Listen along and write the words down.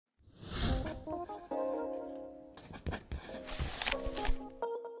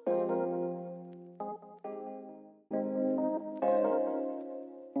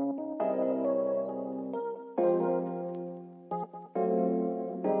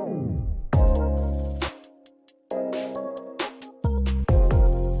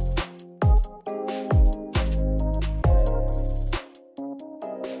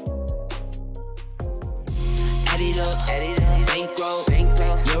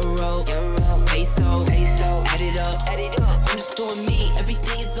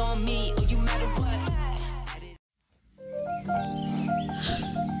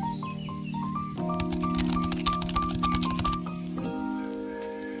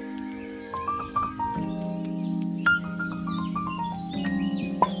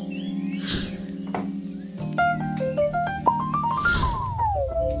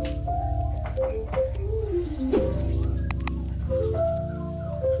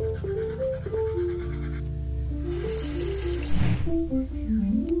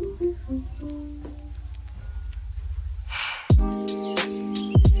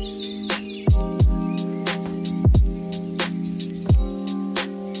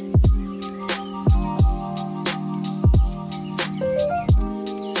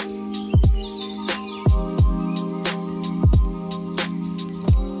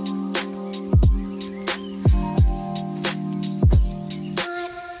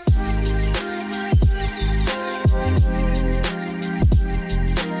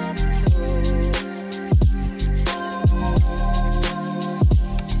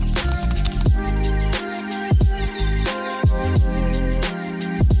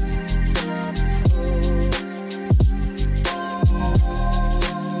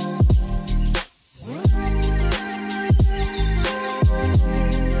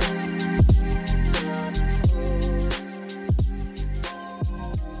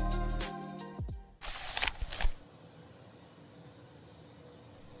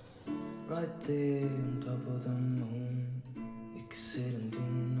Right there on top of the moon, we could sit and do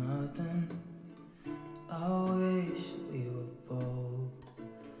nothing. I wish we were bold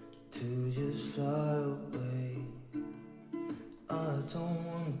to just fly away. I don't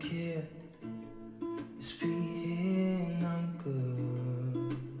wanna care, just be here and I'm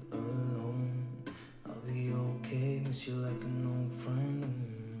good alone. I'll be okay, miss you like an old friend.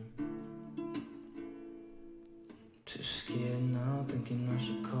 Too scared now, thinking I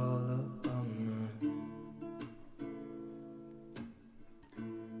should call up all night.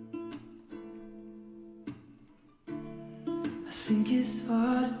 I think it's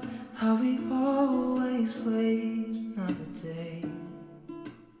odd how we always wait another day,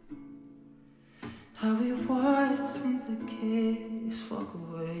 how we watch things that kids walk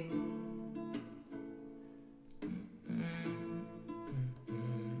away.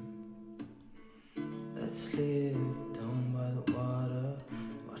 Let's live down by the water,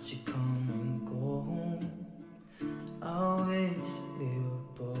 watch it come and go home. I wish we were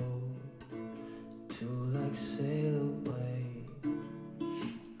bold to like sail away.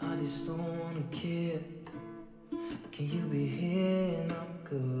 I just don't wanna care. Can you be here and I'm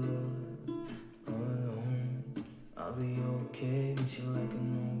good alone? I'll be okay, miss you like an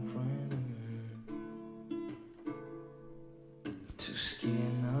old friend. Too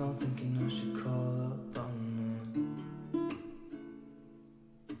scared now, thinking I should call up all night.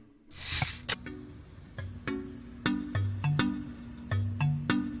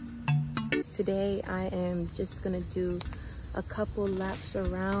 Today I am just gonna do a couple laps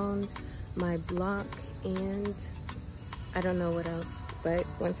around my block and I don't know what else, but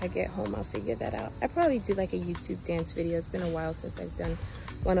once I get home I'll figure that out. I probably do like a YouTube dance video. It's been a while since I've done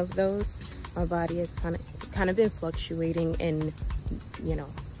one of those. My body has kind of been fluctuating in, you know,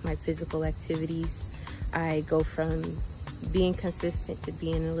 my physical activities. I go from being consistent to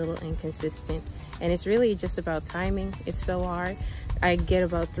being a little inconsistent, and it's really just about timing. It's so hard. I get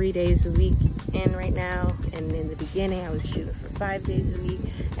about 3 days a week in right now, and in the beginning I was shooting for 5 days a week,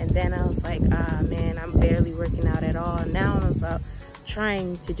 and then I was like, ah man, I'm barely working out at all. And now I'm about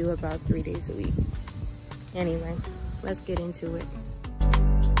trying to do about 3 days a week. Anyway, let's get into it.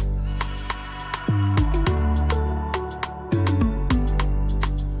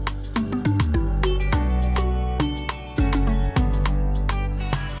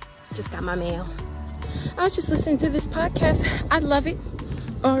 Just got my mail. I was just listening to this podcast. I love it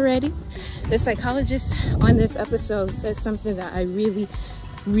already. The psychologist on this episode said something that I really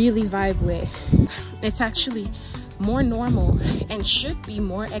vibe with. It's actually more normal and should be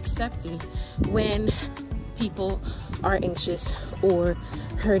more accepted when people are anxious or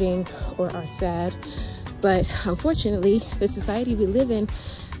hurting or are sad. But unfortunately, the society we live in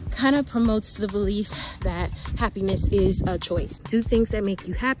kind of promotes the belief that happiness is a choice. Do things that make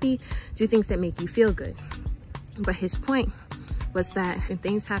you happy, do things that make you feel good. But his point was that when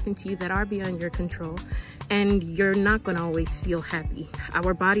things happen to you that are beyond your control, and you're not going to always feel happy.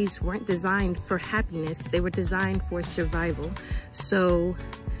 Our bodies weren't designed for happiness, they were designed for survival. So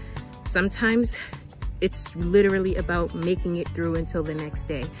sometimes it's literally about making it through until the next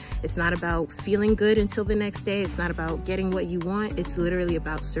day. It's not about feeling good until the next day. It's not about getting what you want. It's literally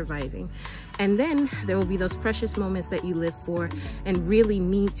about surviving. And then there will be those precious moments that you live for and really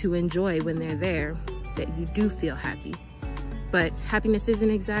need to enjoy when they're there, that you do feel happy. But happiness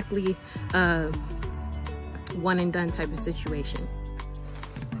isn't exactly a one and done type of situation.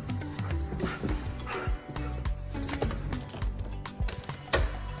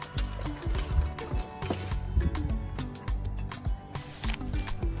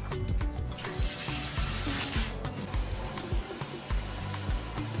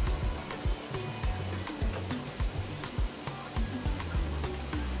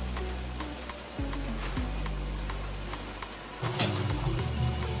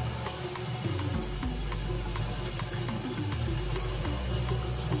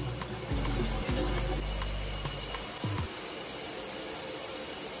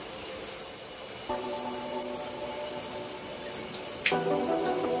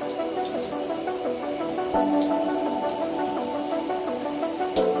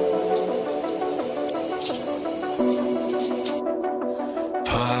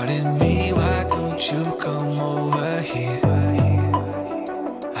 Pardon me, why don't you come over here?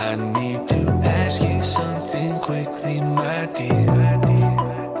 I need to ask you something quickly, my dear.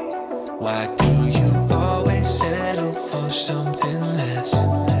 Why do you always settle for something less?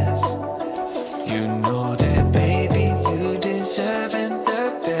 You know that, baby, you deserving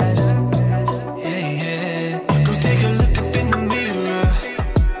the best. Yeah, yeah. Go take a look up in the mirror.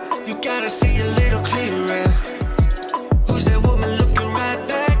 You gotta see a little clearer. Who's that woman looking right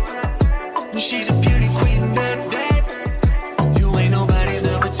back?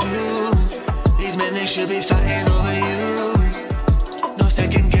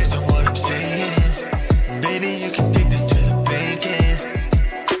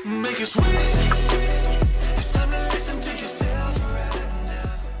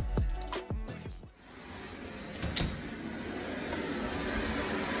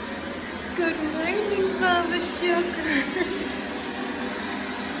 Good morning, Baba Sugar.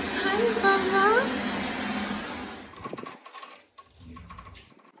 Hi, Baba.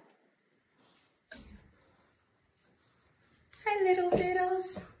 Hi, little littles.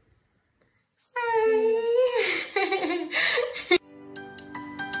 Hi.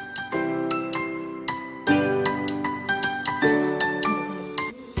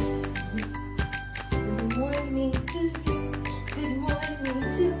 Good morning to you. Good morning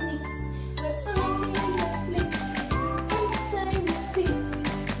to me. We're only lovely. One time to see.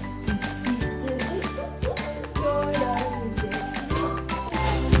 We see the little sort of day.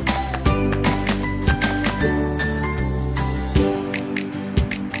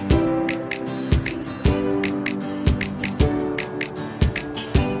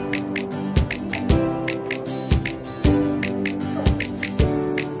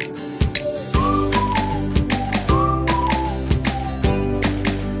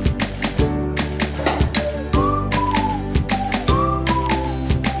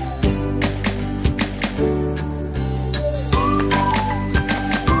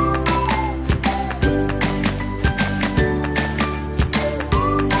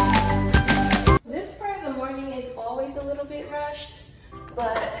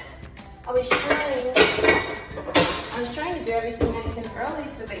 But I was trying to do everything nice and early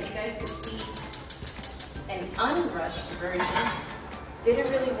so that you guys could see an unrushed version. Didn't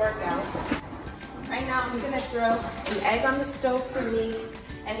really work out. Right now I'm gonna throw an egg on the stove for me,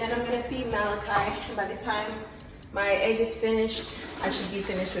 and then I'm gonna feed Malekai. And by the time my egg is finished, I should be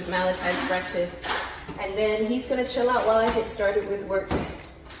finished with Malakai's breakfast. And then he's gonna chill out while I get started with work.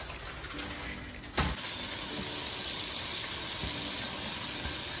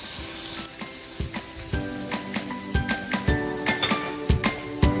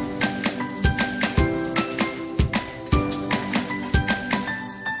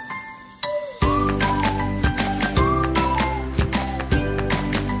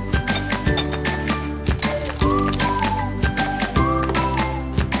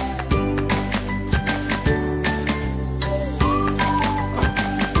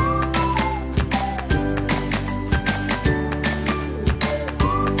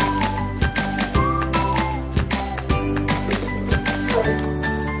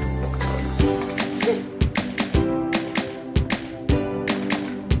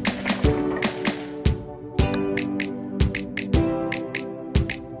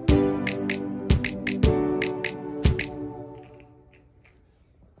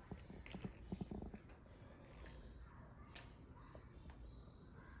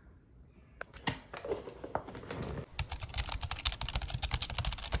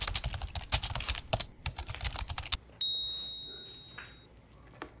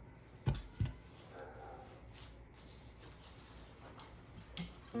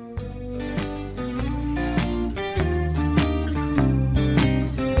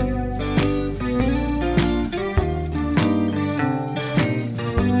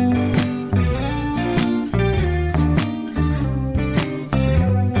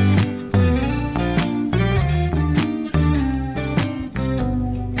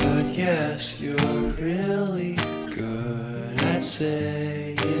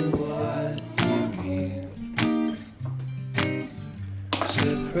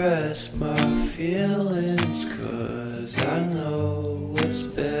 Suppress my feelings, 'cause I know what's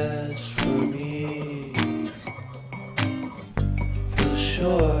best for me. Feel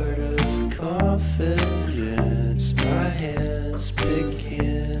short of confidence, my hands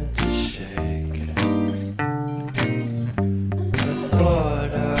begin to shake. I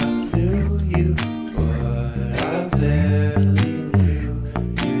thought I knew you, but I barely knew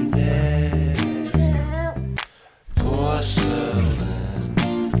your name. Porcelain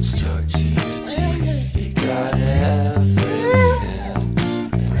stuck to your teeth, you got everything,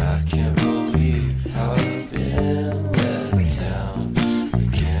 and I can't believe how I've been let down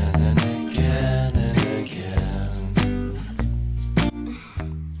again.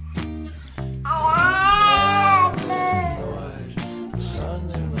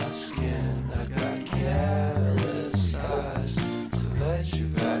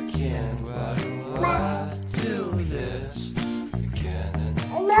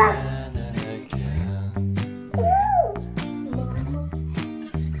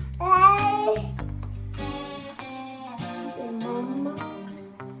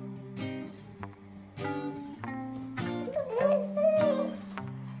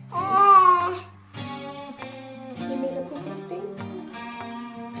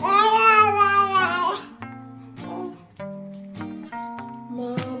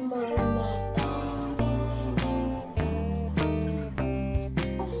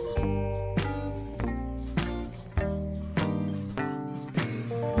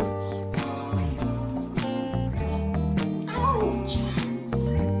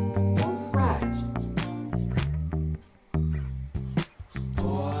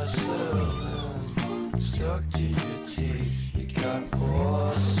 talk to your teeth. You got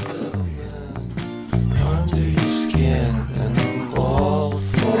porcelain under your skin, and I'm all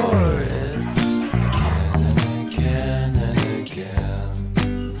for it. Again and again and again.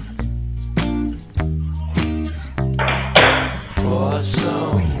 For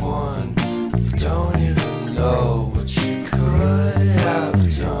someone you don't even know what you could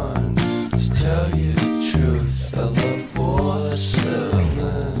have done. To tell you the truth, I love porcelain.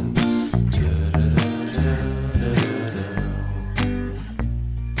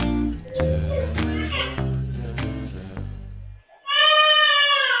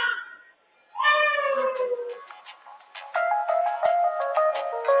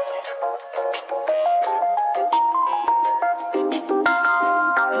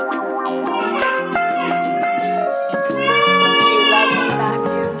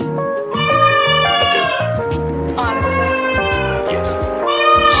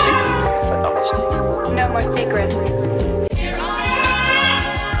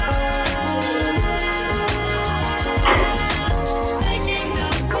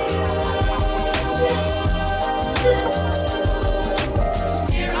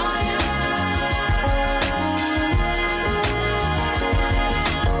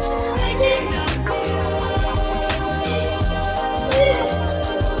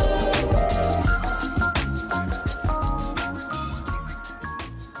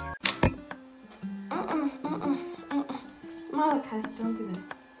 Malekai, don't do that.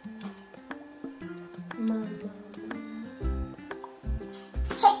 Mama.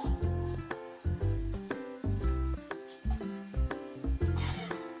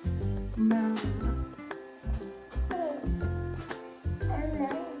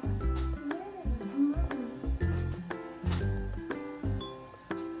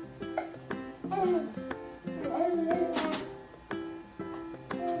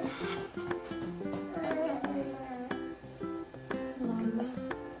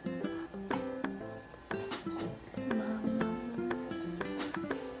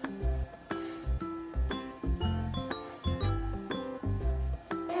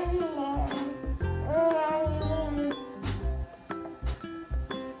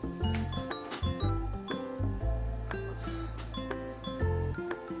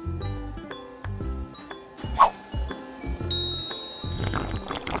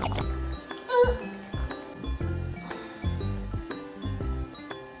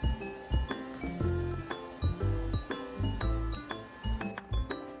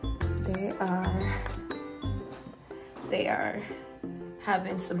 They are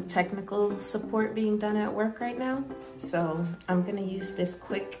having some technical support being done at work right now. So I'm gonna use this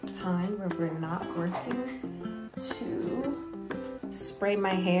quick time where we're not working to spray my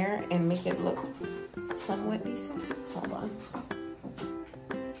hair and make it look somewhat decent. Hold on.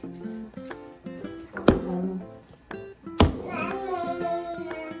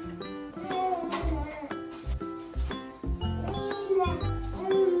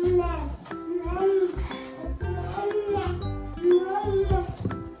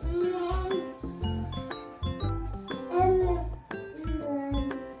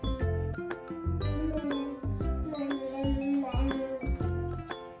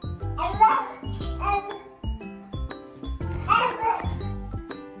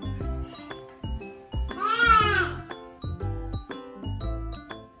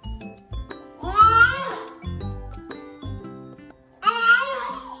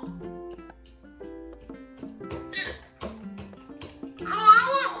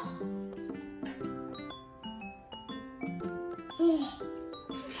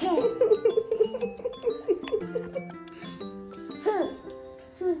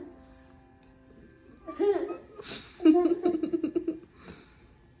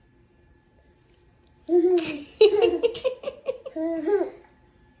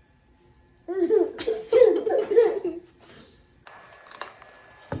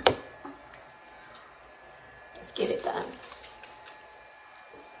 Let's get it done.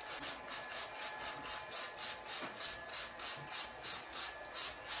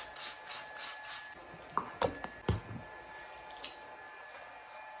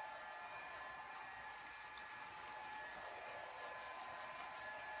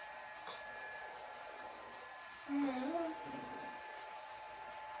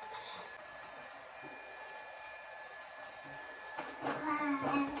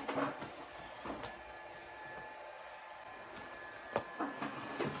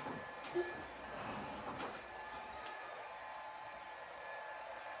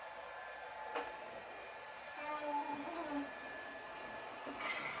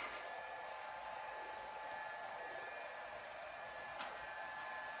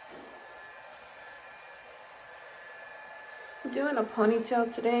 doing a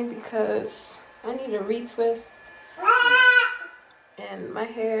ponytail today because I need a retwist and my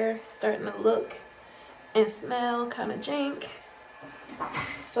hair is starting to look and smell kind of jank,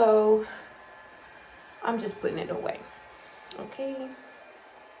 so I'm just putting it away, okay,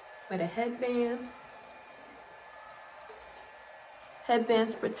 with a headband.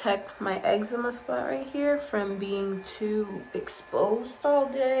 Headbands protect my eczema spot right here from being too exposed all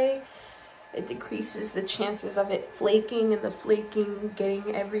day. It decreases the chances of it flaking and the flaking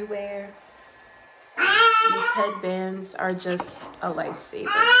getting everywhere. These headbands are just a lifesaver.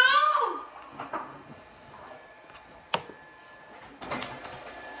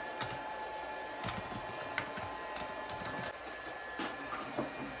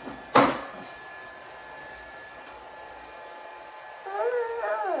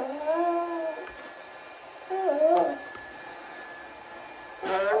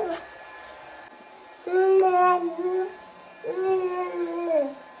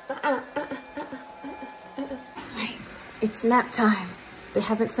 It's nap time. They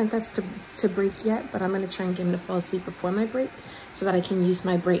haven't sent us to break yet, but I'm gonna try and get him to fall asleep before my break so that I can use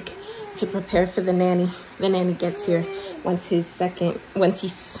my break to prepare for the nanny. The nanny gets here once he's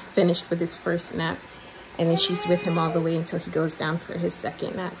finished with his first nap, and then she's with him all the way until he goes down for his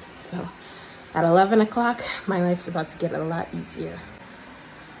second nap. So at 11 o'clock, my life's about to get a lot easier.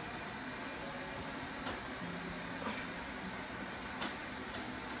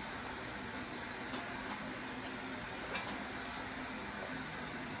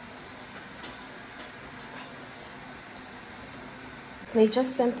 They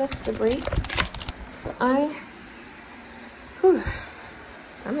just sent us to break, so I'm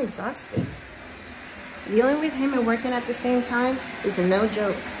exhausted. Dealing with him and working at the same time is no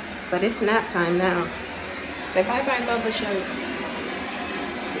joke, but it's nap time now. Say bye-bye, Bubba Show.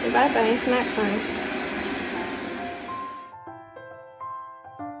 Say bye-bye, it's nap time.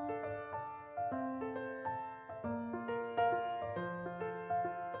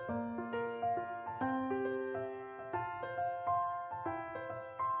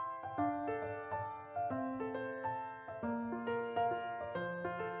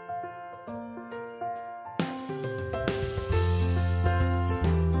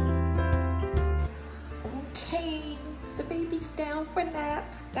 Okay, the baby's down for nap.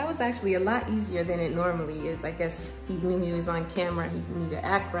 That was actually a lot easier than it normally is. I guess he knew he was on camera, he needed to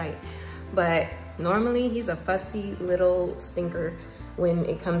act right. But normally he's a fussy little stinker when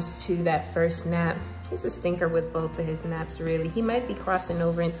it comes to that first nap. He's a stinker with both of his naps, really. He might be crossing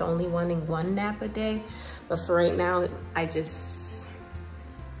over into only wanting one nap a day, but for right now,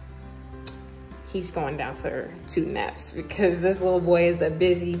 he's going down for 2 naps because this little boy is a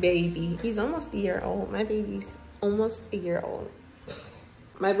busy baby. He's almost a year old. My baby's almost a year old.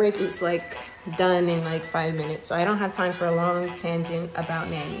 My break is like done in like 5 minutes, so I don't have time for a long tangent about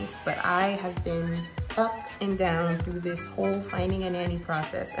nannies, but I have been up and down through this whole finding a nanny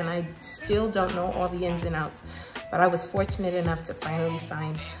process, and I still don't know all the ins and outs, but I was fortunate enough to finally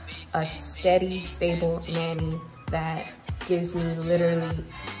find a steady, stable nanny that gives me literally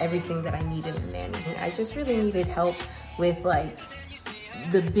everything that I need in a nanny. I just really needed help with like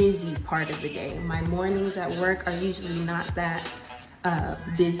the busy part of the day. My mornings at work are usually not that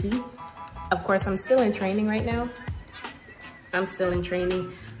busy. Of course, I'm still in training right now. I'm still in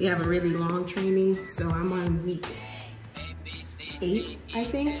training. We have a really long training, so I'm on week 8, I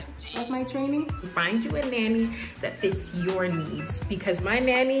think, of my training. Find you a nanny that fits your needs, because my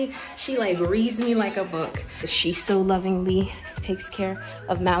nanny, she like reads me like a book. She so lovingly takes care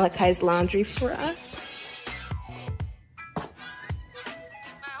of Malakai's laundry for us.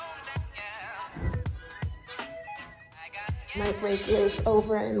 My break is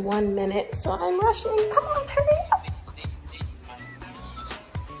over in 1 minute, so I'm rushing. Come on, hurry up.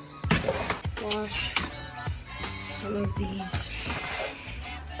 Wash some of these.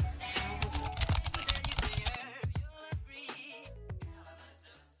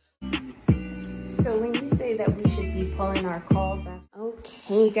 So when you say that we should be pulling our calls out.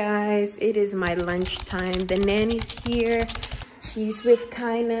 Okay guys, it is my lunchtime. The nanny's here. She's with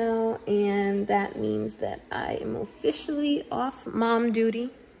Kai now, and that means that I am officially off mom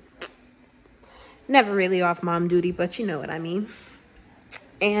duty. Never really off mom duty, but you know what I mean.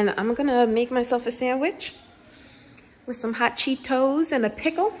 And I'm gonna make myself a sandwich with some hot Cheetos and a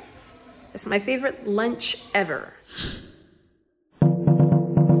pickle. That's my favorite lunch ever.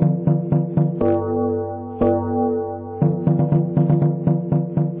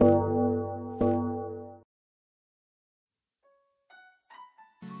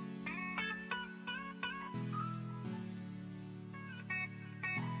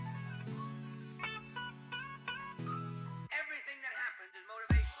 Everything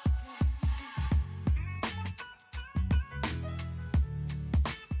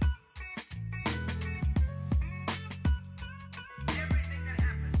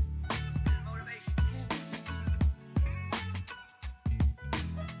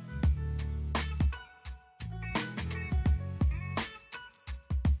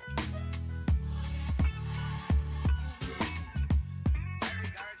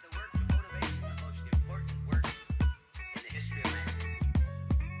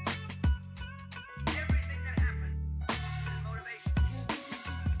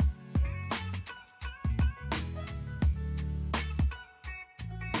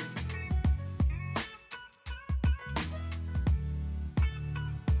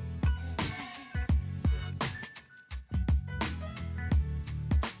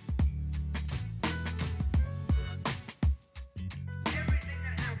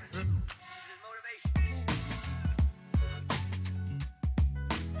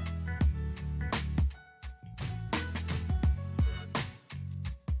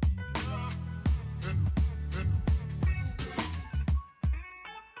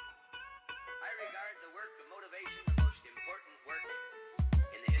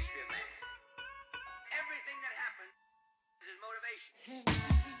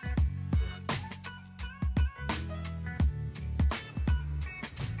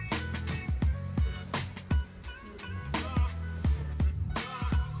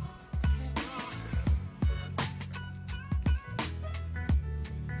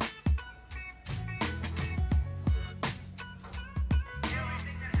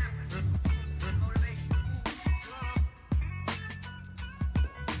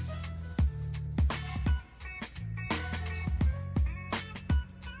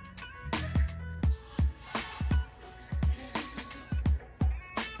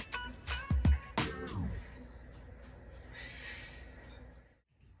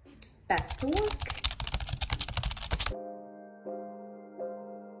back to work.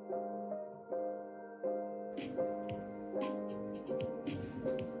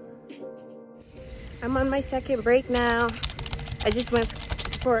 I'm on my second break now. I just went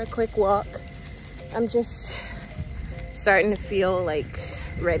for a quick walk. I'm just starting to feel like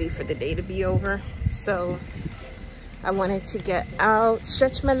ready for the day to be over. So I wanted to get out,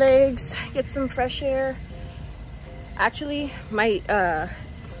 stretch my legs, get some fresh air. Actually, my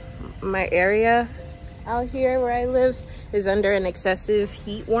area out here where I live is under an excessive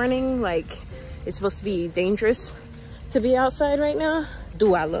heat warning. Like, it's supposed to be dangerous to be outside right now.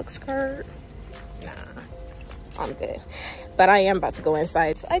 Do I look scared? Nah, I'm good. But I am about to go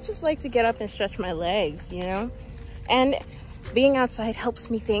inside. So I just like to get up and stretch my legs, you know? And being outside helps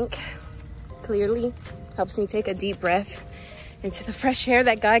me think clearly, helps me take a deep breath into the fresh air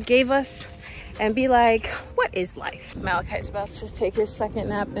that God gave us and be like, what is life? Malachi's about to take his second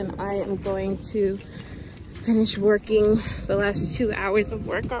nap and I am going to finish working. The last 2 hours of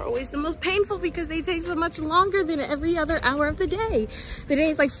work are always the most painful because they take so much longer than every other hour of the day. The day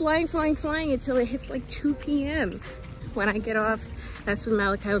is like flying, flying, flying until it hits like 2 p.m. When I get off, that's when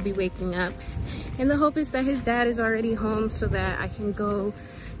Malekai will be waking up. And the hope is that his dad is already home so that I can go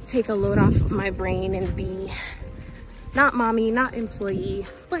take a load off of my brain and be not mommy, not employee,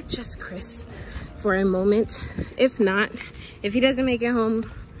 but just Chris for a moment. If not, if he doesn't make it home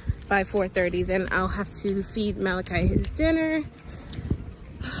by 4:30, then I'll have to feed Malekai his dinner,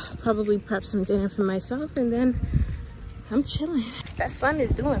 probably prep some dinner for myself, and then I'm chilling. That sun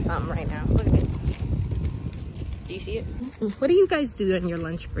is doing something right now. Look at it. Do you see it? What do you guys do on your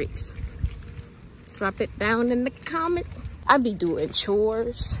lunch breaks? Drop it down in the comment. I be doing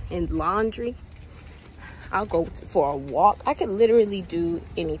chores and laundry. I'll go for a walk. I could literally do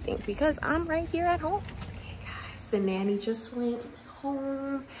anything because I'm right here at home. Okay guys, the nanny just went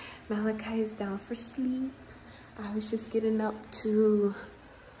home. Malekai is down for sleep. I was just getting up to,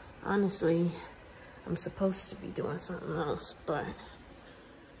 honestly, I'm supposed to be doing something else, but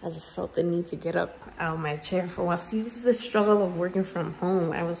I just felt the need to get up out of my chair for a while. See, this is the struggle of working from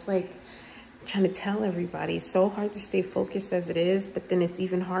home. I was like trying to tell everybody, it's so hard to stay focused as it is, but then it's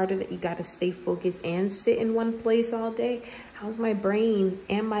even harder that you got to stay focused and sit in one place all day. How's my brain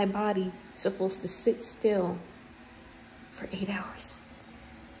and my body supposed to sit still for 8 hours?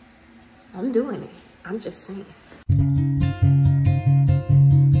 I'm doing it. I'm just saying.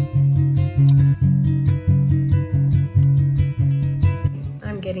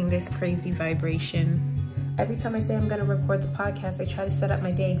 Getting this crazy vibration. Every time I say I'm gonna record the podcast, I try to set up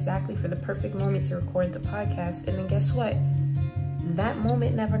my day exactly for the perfect moment to record the podcast, and then guess what? That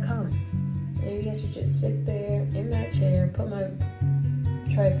moment never comes. Maybe I should just sit there in that chair, put my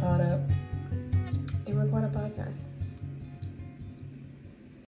tripod up, and record a podcast.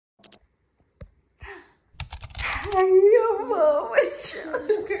 Yo, Mom,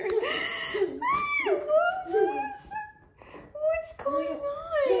 sugar. What's going on?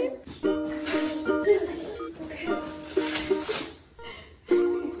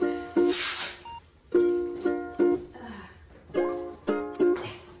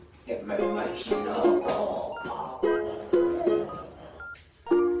 Get my marshmallow.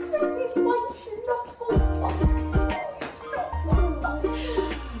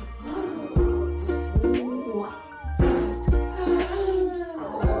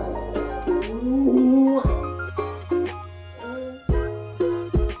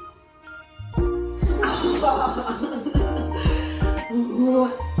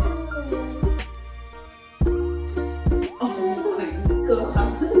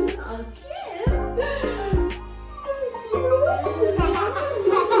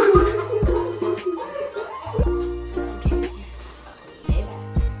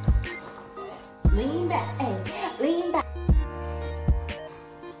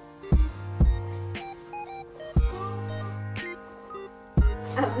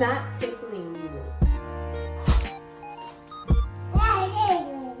 I'm not tickling you.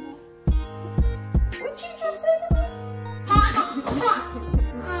 What you just say to me?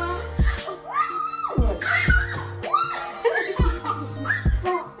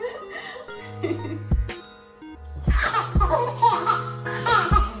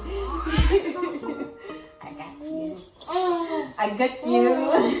 I got you.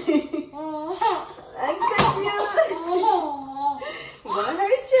 I got you. You're gonna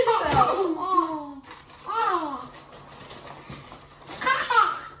hurt yourself.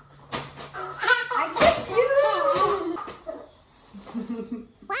 I got you.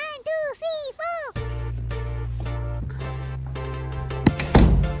 1, 2, 3, 4.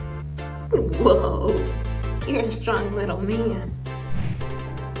 Whoa, you're a strong little man.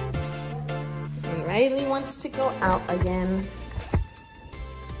 Riley wants to go out again.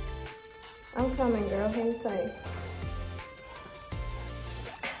 I'm coming, girl. Hang tight.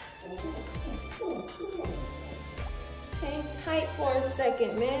 Hang tight for a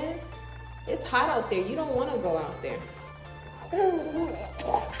second, man. It's hot out there. You don't want to go out there.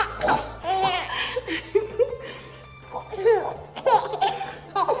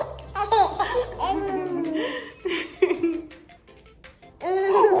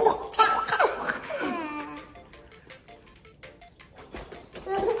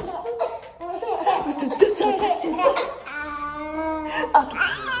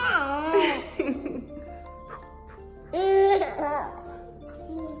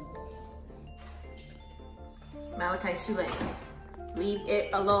 Malekai, it's too late. Leave it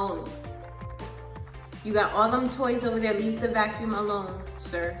alone. You got all them toys over there. Leave the vacuum alone,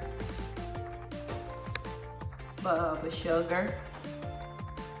 sir. Bubba sugar.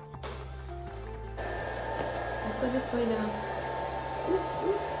 Let's go this way now.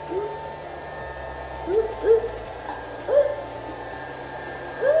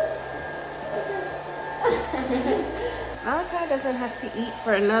 Malekai doesn't have to eat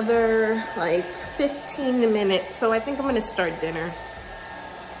for another like 15 minutes, so I think I'm gonna start dinner.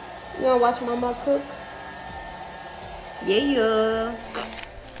 You wanna watch Mama cook? Yeah.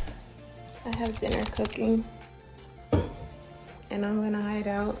 I have dinner cooking, and I'm gonna hide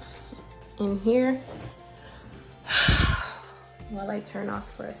out in here while I turn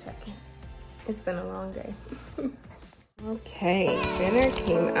off for a second. It's been a long day. Okay, dinner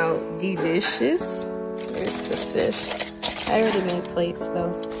came out delicious. There's the fish. I already made plates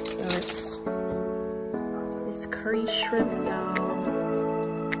though, so it's curry shrimp, y'all.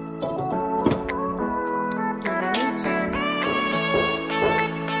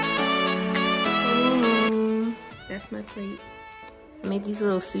 That's my plate. I made these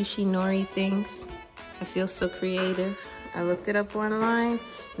little sushi nori things. I feel so creative. I looked it up online,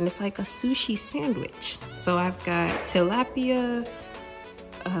 and it's like a sushi sandwich. So I've got tilapia,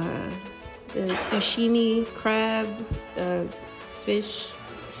 the sushimi crab, fish,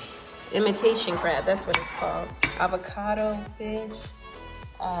 imitation crab, that's what it's called. Avocado fish,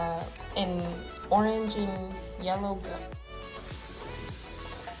 and orange and yellow.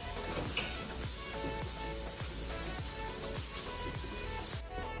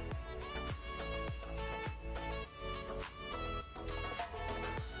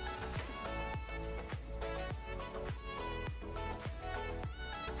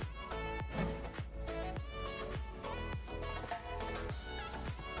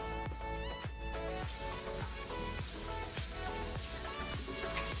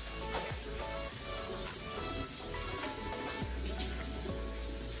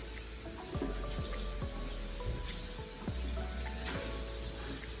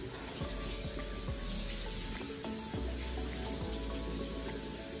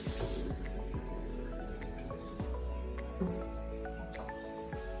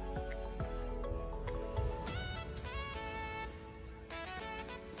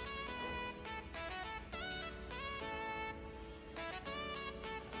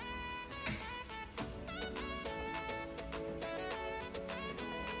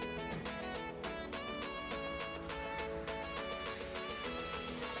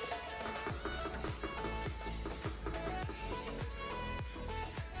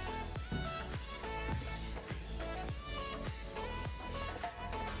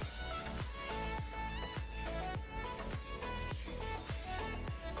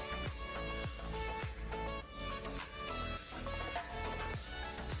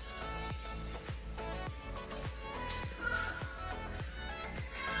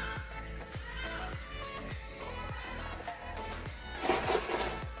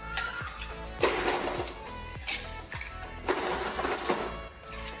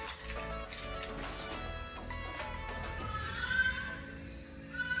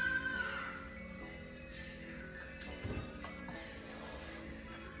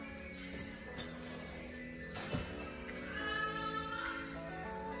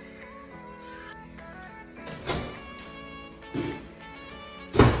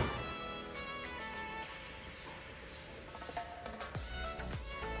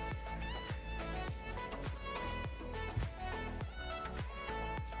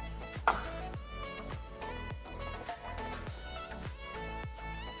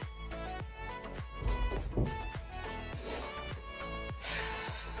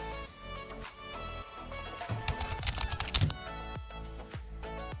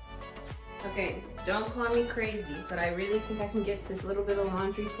 Okay, don't call me crazy, but I really think I can get this little bit of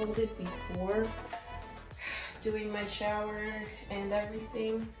laundry folded before doing my shower and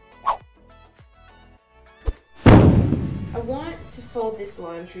everything. I want to fold this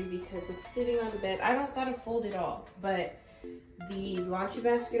laundry because it's sitting on the bed. I don't gotta fold it all, but the laundry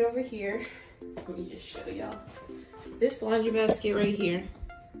basket over here, let me just show y'all. This laundry basket right here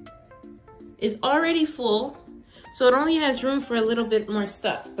is already full, so it only has room for a little bit more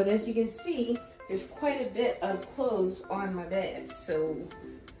stuff. But as you can see, there's quite a bit of clothes on my bed, so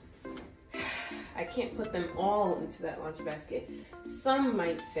I can't put them all into that laundry basket. Some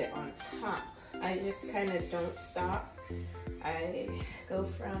might fit on top. I just kind of don't stop. I go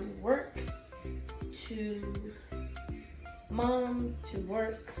from work to mom to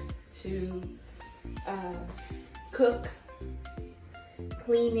work to cook,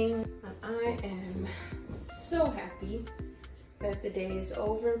 cleaning. I am so happy that the day is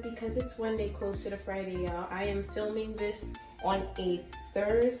over because it's one day closer to Friday, y'all. I am filming this on a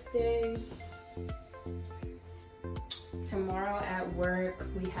Thursday. Tomorrow at work,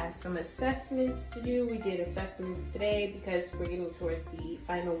 we have some assessments to do. We did assessments today because we're getting toward the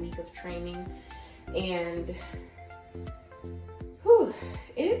final week of training. And whew,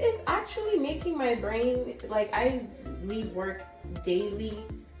 it is actually making my brain, like, I leave work daily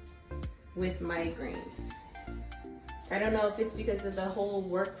with migraines. I don't know if it's because of the whole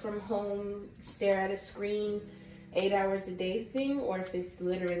work from home, stare at a screen 8 hours a day thing, or if it's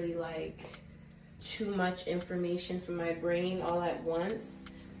literally like too much information for my brain all at once.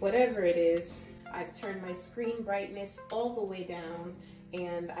 Whatever it is, I've turned my screen brightness all the way down,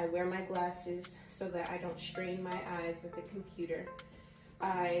 and I wear my glasses so that I don't strain my eyes at the computer.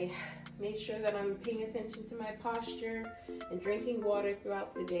 I made sure that I'm paying attention to my posture and drinking water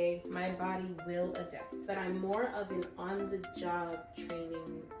throughout the day. My body will adapt. But I'm more of an on-the-job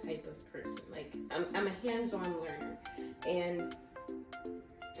training type of person. Like, I'm a hands-on learner. And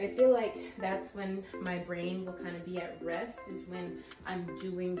I feel like that's when my brain will kind of be at rest, is when I'm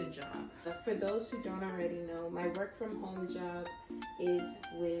doing the job. But for those who don't already know, my work from home job is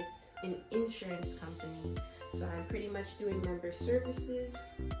with an insurance company. So I'm pretty much doing member services,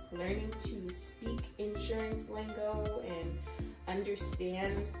 learning to speak insurance lingo and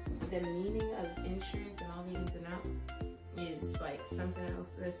understand the meaning of insurance and all the ins and outs is like something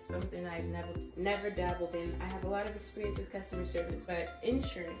else. That's something I've never dabbled in. I have a lot of experience with customer service, but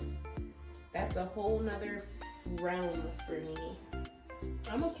insurance, that's a whole nother realm for me.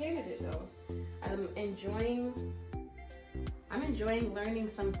 I'm okay with it though. I'm enjoying learning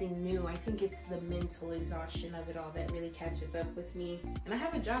something new. I think it's the mental exhaustion of it all that really catches up with me. And I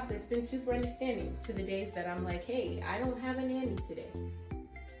have a job that's been super understanding to the days that I'm like, hey, I don't have a nanny today.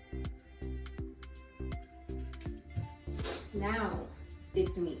 Now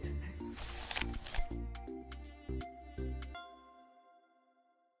it's me time.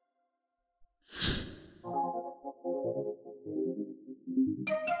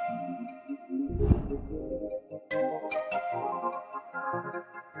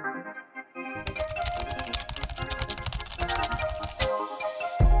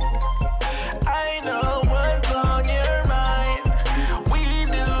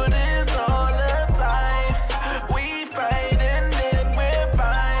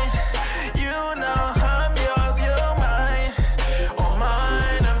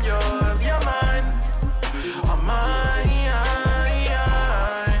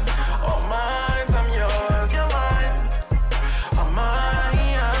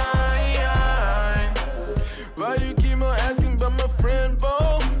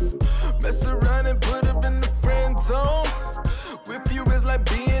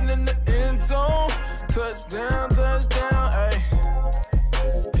 Touchdown, touchdown, ayy.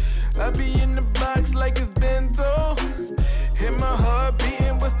 I be in the box like it's bento. Hit my heart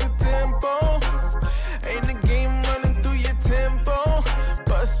beating, what's the tempo? Ain't the game running through your tempo.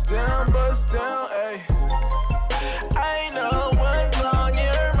 Bust down, ayy. I know what's on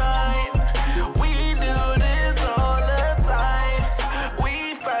your mind. We do this all the time. We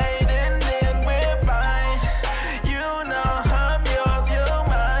fight and then we're fine. You know I'm yours, you're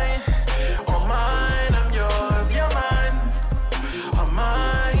mine. Oh mine, I'm yours, you're mine. Oh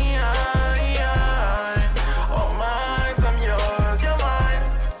mine, oh mine, I'm yours, you're mine.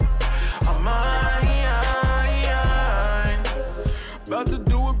 Oh mine. About to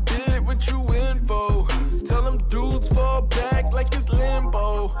do a bit, what you in for? Tell them dudes fall back like it's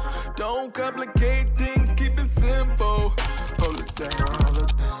limbo. Don't complicate things, keep it simple. Hold it down,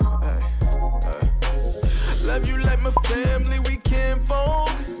 ay, ay. Love you like my family, we can't fold.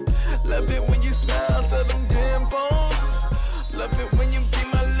 Love it when you smile to them dimples. Love it when you be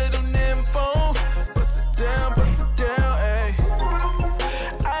my little nympho. Bust it down, ay.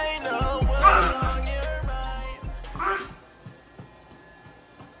 I know what's on your mind.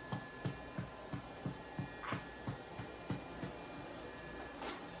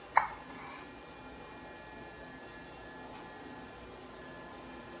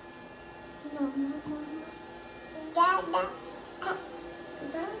 Dada.